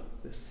shira,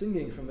 this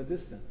singing from a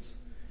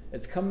distance.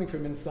 It's coming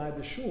from inside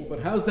the shul,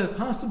 but how's that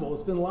possible?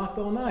 It's been locked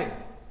all night.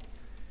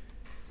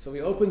 So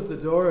he opens the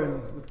door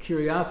and with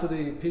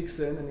curiosity he peeks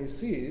in and he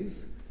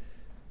sees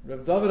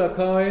Rav David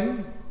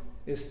Cohen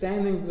is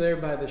standing there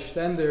by the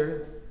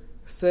shtender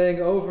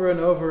saying over and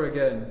over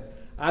again,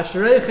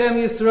 Ashreichem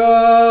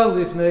Yisrael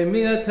lifnei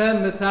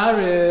mi'atem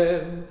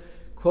metarim,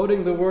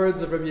 quoting the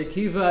words of Rabbi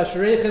Akiva,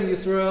 Ashreichem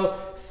Yisrael,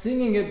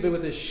 singing it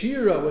with the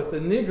shira, with the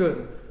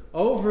nigun,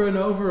 over and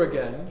over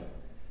again,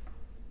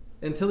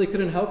 until he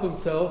couldn't help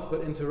himself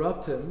but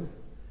interrupt him.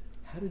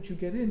 How did you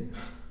get in?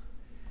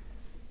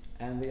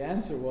 And the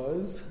answer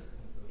was,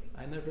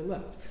 I never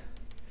left.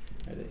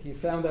 He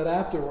found out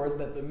afterwards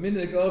that the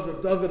minig of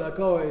Rav David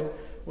HaKohen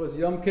was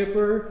Yom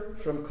Kippur,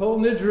 from Kol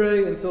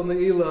Nidre until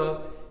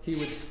Ne'ilah. He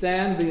would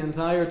stand the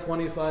entire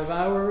 25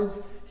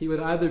 hours. He would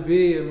either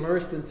be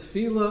immersed in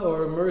tefillah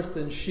or immersed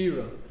in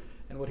shira.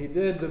 And what he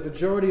did, the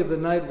majority of the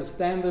night, was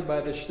stand there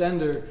by the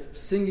shtender,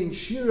 singing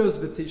shiras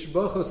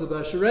v'tishbachos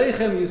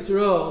v'ashereichem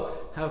Yisrael.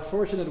 How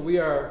fortunate we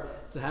are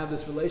to have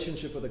this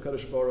relationship with the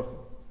Kadosh Baruch Hu.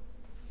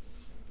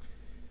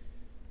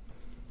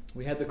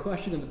 We had the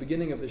question in the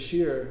beginning of the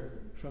shir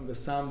from the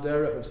Sam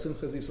Derech of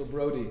Simcha Zisel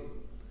Brody.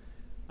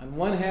 On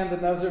one hand, the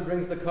Nazir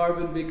brings the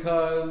carbon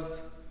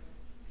because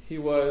he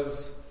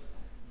was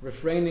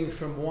refraining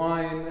from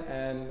wine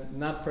and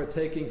not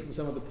partaking from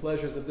some of the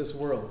pleasures of this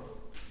world.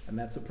 And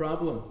that's a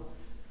problem.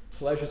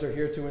 Pleasures are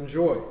here to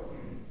enjoy.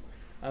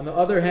 On the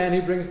other hand, he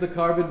brings the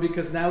carbon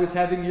because now he's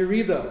having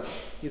Yerida.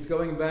 He's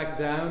going back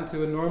down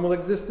to a normal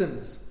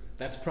existence.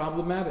 That's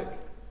problematic.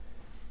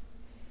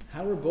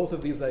 How are both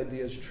of these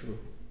ideas true?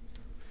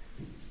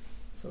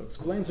 So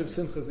explains Rav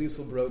Simcha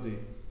Zisel Brody,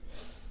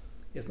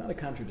 it's not a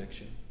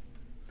contradiction.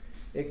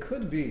 It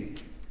could be,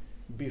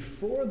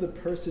 before the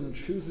person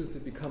chooses to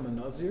become a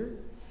Nazir,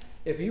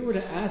 if you were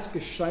to ask a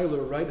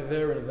shayla right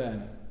there and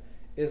then,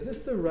 is this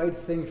the right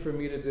thing for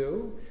me to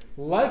do?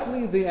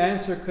 Likely the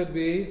answer could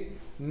be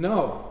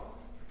no,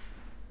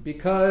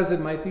 because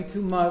it might be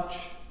too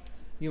much.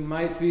 You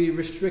might be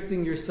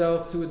restricting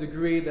yourself to a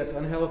degree that's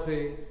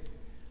unhealthy.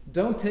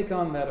 Don't take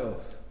on that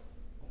oath.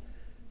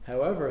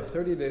 However,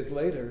 30 days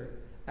later,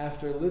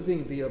 after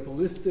living the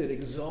uplifted,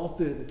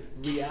 exalted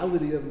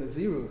reality of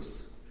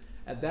Nazirus,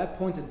 at that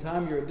point in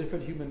time, you're a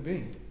different human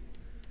being.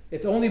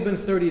 It's only been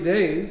 30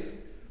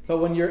 days, but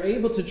when you're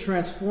able to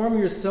transform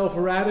yourself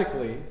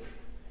radically,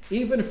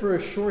 even for a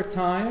short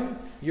time,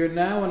 you're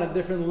now on a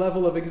different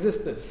level of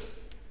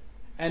existence.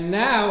 And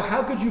now,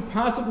 how could you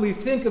possibly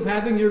think of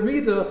having your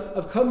Rida,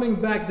 of coming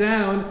back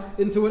down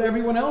into what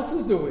everyone else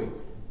is doing,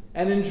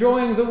 and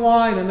enjoying the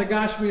wine and the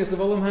Gashmias of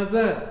Olam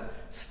Hazeh?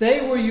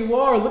 Stay where you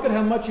are. Look at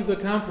how much you've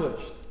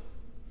accomplished.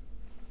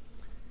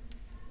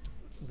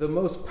 The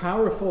most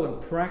powerful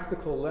and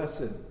practical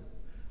lesson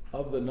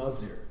of the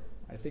Nazir,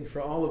 I think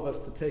for all of us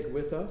to take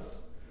with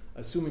us,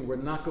 assuming we're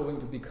not going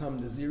to become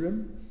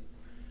Nazirim,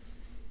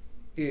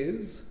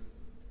 is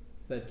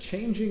that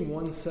changing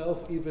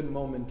oneself even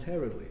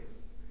momentarily,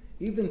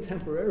 even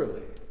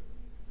temporarily,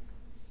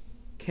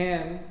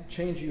 can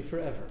change you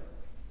forever.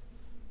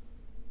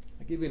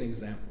 I'll give you an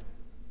example.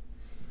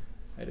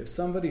 Right, if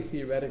somebody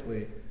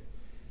theoretically,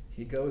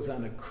 he goes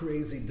on a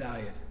crazy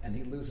diet and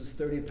he loses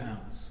 30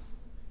 pounds,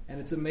 and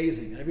it's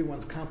amazing, and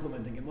everyone's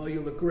complimenting him, oh,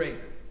 you look great.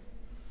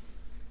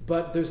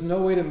 But there's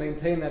no way to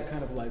maintain that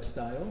kind of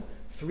lifestyle.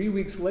 3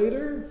 weeks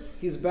later,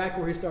 he's back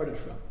where he started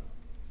from.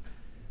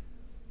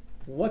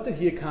 What did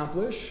he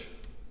accomplish?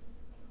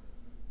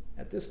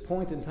 At this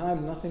point in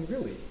time, nothing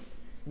really.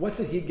 What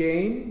did he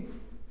gain?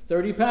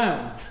 30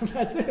 pounds.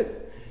 That's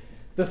it.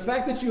 The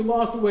fact that you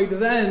lost weight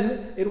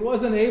then, it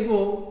wasn't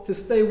able to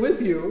stay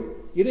with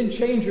you. You didn't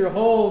change your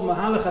whole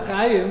mahalach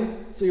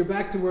hachayim, so you're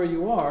back to where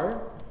you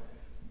are.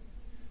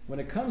 When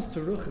it comes to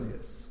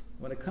ruchnius,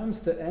 when it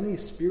comes to any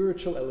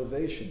spiritual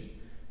elevation,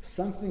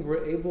 something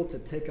we're able to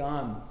take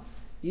on,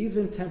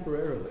 even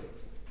temporarily,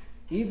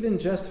 even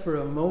just for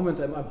a moment,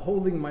 I'm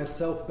holding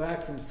myself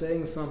back from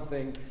saying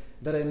something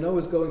that I know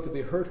is going to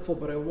be hurtful,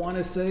 but I want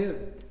to say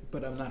it,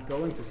 but I'm not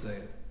going to say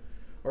it.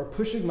 Or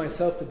pushing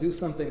myself to do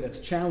something that's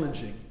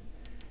challenging,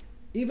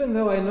 even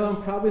though I know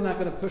I'm probably not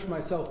going to push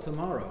myself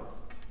tomorrow.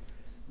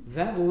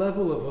 That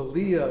level of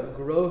aliyah, of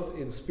growth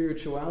in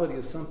spirituality,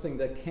 is something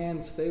that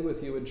can stay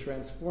with you and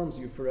transforms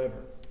you forever.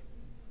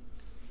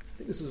 I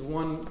think this is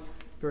one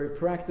very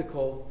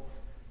practical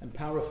and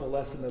powerful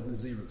lesson of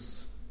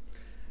Nazirus.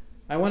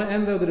 I want to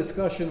end, though, the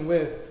discussion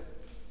with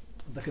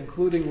the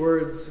concluding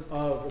words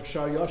of Rav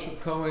Shar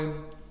Yosef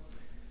Cohen,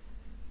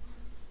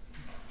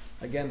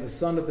 again, the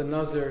son of the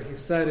Nazir. He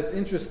said, it's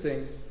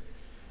interesting,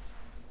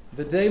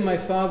 the day my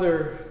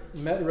father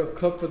met Rav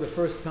Kook for the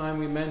first time,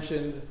 we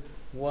mentioned,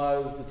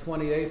 was the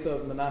 28th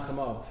of Menachem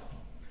Av.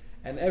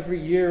 And every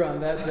year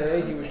on that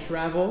day, he would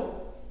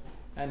travel,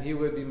 and he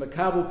would be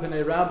Makabel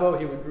Pnei Rabbo,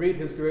 he would greet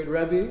his great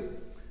Rebbe,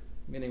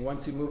 meaning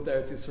once he moved to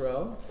Eretz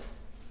Yisrael.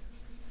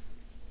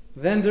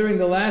 Then during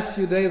the last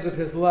few days of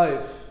his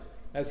life,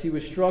 as he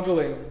was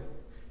struggling,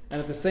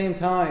 and at the same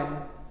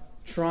time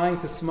trying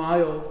to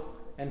smile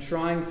and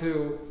trying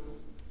to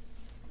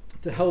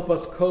to help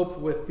us cope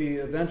with the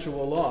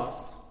eventual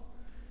loss.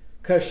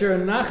 Kasher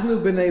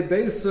nachnu b'nei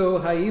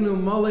beso hayinu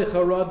malei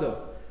charada.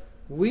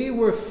 We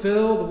were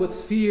filled with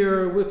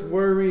fear, with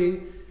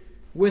worry,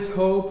 with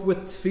hope,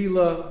 with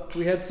tefillah.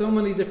 We had so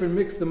many different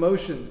mixed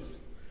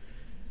emotions.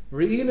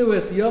 Re'inu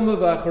es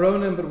yomav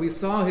achronim, but we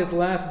saw his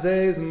last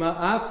days.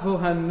 Ma'akvo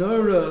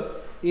hanora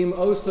im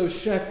oso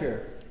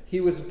sheker. He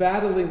was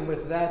battling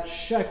with that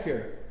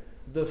sheker,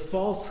 the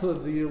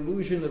falsehood, the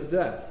illusion of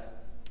death.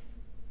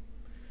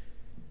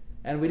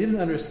 And we didn't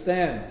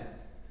understand.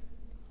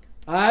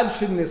 Ad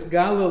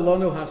shenisgala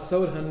lono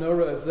hasod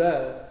hanora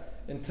azeh,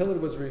 until it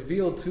was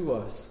revealed to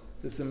us,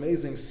 this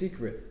amazing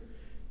secret,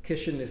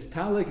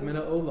 kishenistalik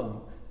mina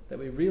olam, that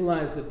we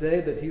realized the day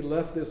that he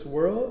left this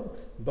world,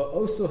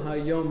 ba'oso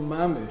hayom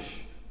mamish,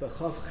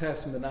 b'chav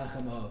ches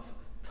menachem av,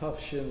 tav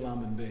shin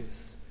lamen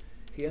beis.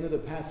 He ended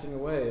up passing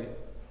away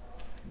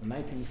in the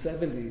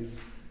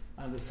 1970s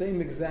on the same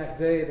exact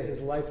day that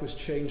his life was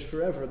changed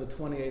forever, the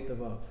 28th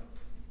of Av.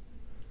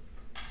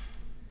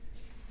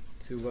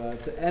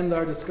 To end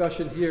our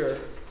discussion here,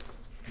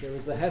 there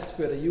was a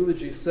hesped, a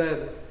eulogy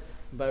said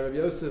by Rabbi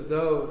Yosef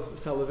Dov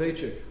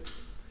Soloveitchik,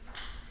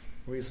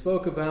 where he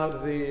spoke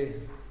about the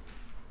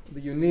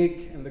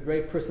unique and the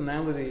great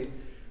personality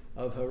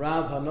of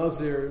HaRav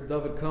HaNazir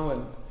David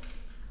Cohen.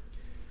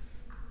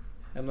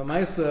 And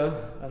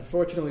Lamaisa,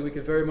 unfortunately, we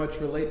could very much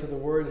relate to the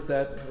words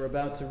that we're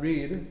about to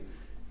read,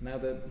 now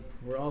that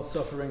we're all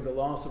suffering the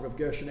loss of Rav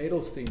Gershon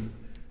Edelstein,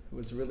 who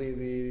was really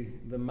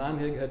the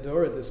Manhig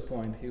Hador at this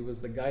point. He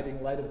was the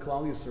guiding light of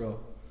Klal Yisrael.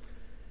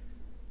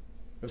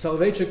 Rav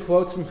Soloveitchik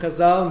quotes from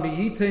Chazal, Mi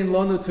yitein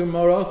lonu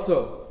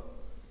tumoroso.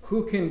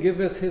 Who can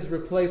give us his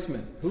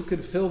replacement? Who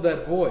could fill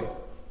that void?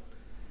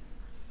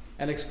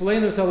 And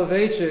explain Rav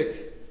Soloveitchik,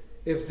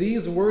 if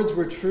these words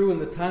were true in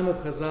the time of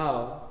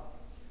Chazal,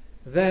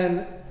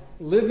 then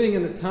living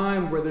in a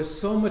time where there's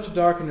so much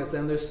darkness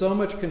and there's so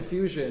much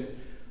confusion,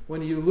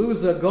 when you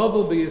lose a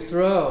Gadol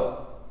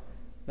b'Yisrael,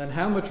 then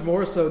how much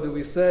more so do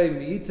we say,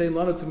 Mi yitein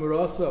lanu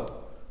tumuraso?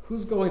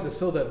 Who's going to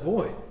fill that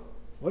void?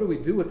 What do we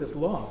do with this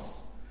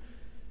loss?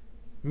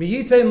 Mi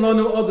yitein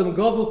lanu odem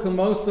Gadol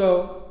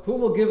kamoso. Who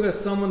will give us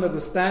someone of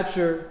the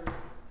stature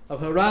of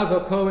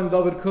HaRav Cohen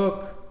David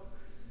Cook?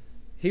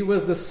 He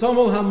was the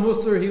Somel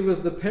HaMusar, he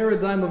was the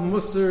paradigm of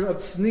Musar, of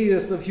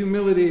tznius, of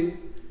humility.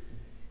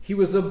 He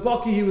was a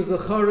Baki, he was a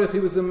Charif, he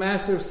was a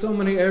master of so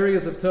many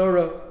areas of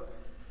Torah.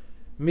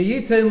 Mi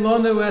yitein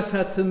lanu es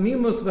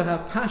hatamimus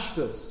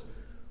v'hapashtus.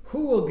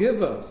 Who will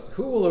give us,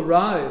 who will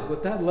arise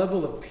with that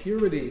level of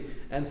purity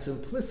and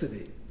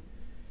simplicity?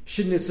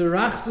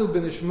 Shnisarachzu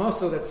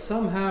b'nishmaso, that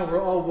somehow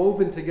we're all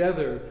woven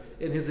together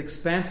in his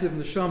expansive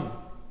neshama.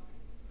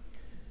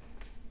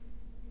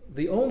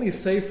 The only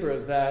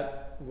sefer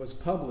that was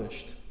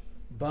published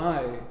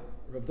by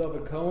Rav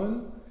David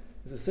Cohen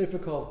is a sefer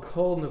called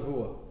Kol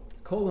Nevuah.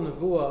 Kol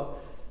Nevuah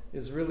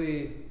is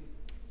really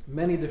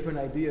many different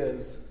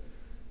ideas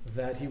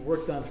that he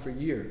worked on for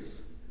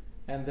years.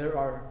 And there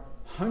are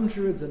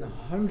hundreds and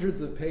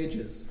hundreds of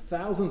pages,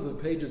 thousands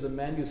of pages of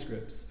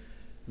manuscripts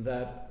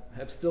that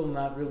have still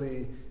not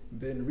really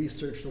been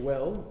researched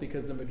well,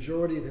 because the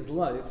majority of his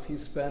life he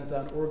spent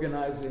on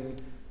organizing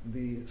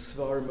the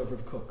Svarim of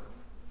Rav Kook.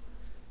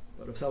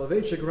 But Rav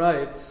Soloveitchik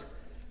writes,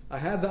 I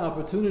had the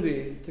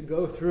opportunity to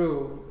go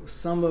through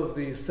some of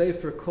the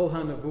Sefer Kol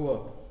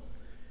HaNevuah,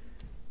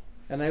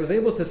 and I was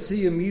able to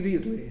see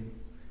immediately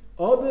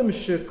Odem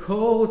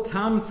shekol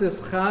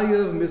tamtzis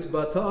chayev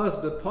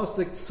misbatas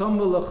beposik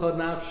tzomel lecha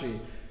nafshi.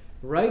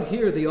 Right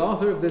here, the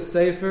author of this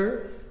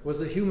sefer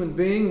was a human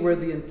being where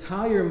the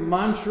entire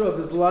mantra of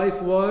his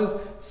life was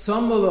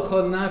tzomel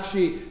lecha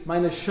nafshi, my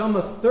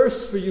neshama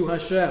thirsts for you,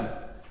 Hashem.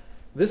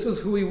 This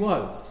was who he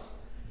was.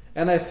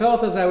 And I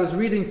felt as I was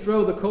reading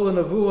through the Kol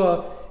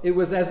HaNevuah, it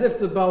was as if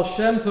the Baal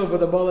Shem Tov or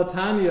the Baal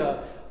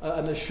Tanya,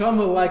 a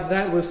neshama like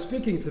that, was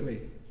speaking to me.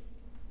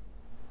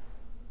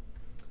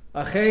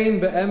 Achein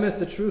be'emes,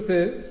 the truth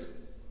is,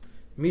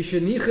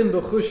 Mishenichen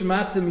b'chush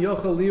matim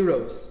yochel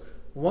liros,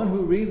 one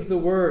who reads the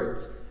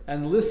words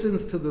and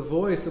listens to the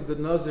voice of the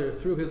Nazir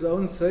through his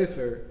own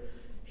sefer,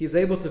 he's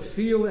able to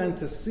feel and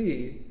to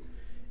see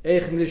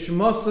Eich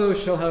nishmoso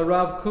shel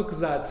HaRav Kook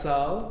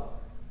zatzal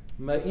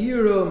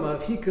ma'iro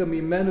mavhika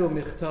mimenu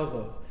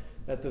michtavav,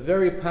 that the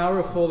very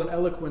powerful and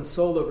eloquent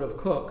soul of Rav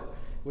Kook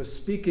was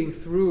speaking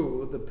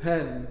through the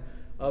pen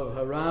of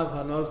HaRav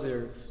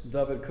HaNazir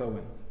David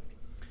Cohen.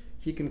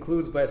 He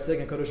concludes by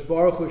saying, Kadosh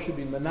Baruch Hu should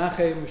be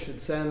menachem, should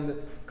send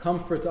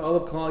comfort to all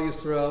of Klal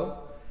Yisrael,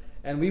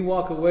 and we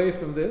walk away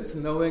from this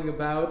knowing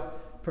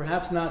about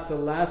perhaps not the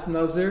last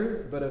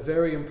Nazir, but a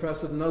very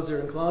impressive Nazir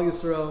in Klal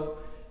Yisrael.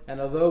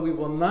 And although we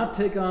will not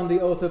take on the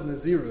oath of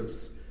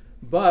Nazirus,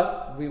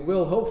 but we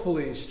will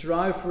hopefully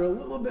strive for a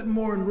little bit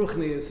more in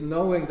Ruchnius,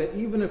 knowing that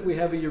even if we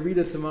have a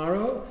Yerida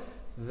tomorrow,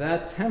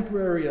 that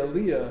temporary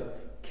Aliyah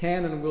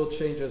can and will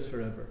change us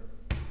forever.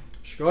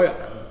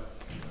 Shkoyach.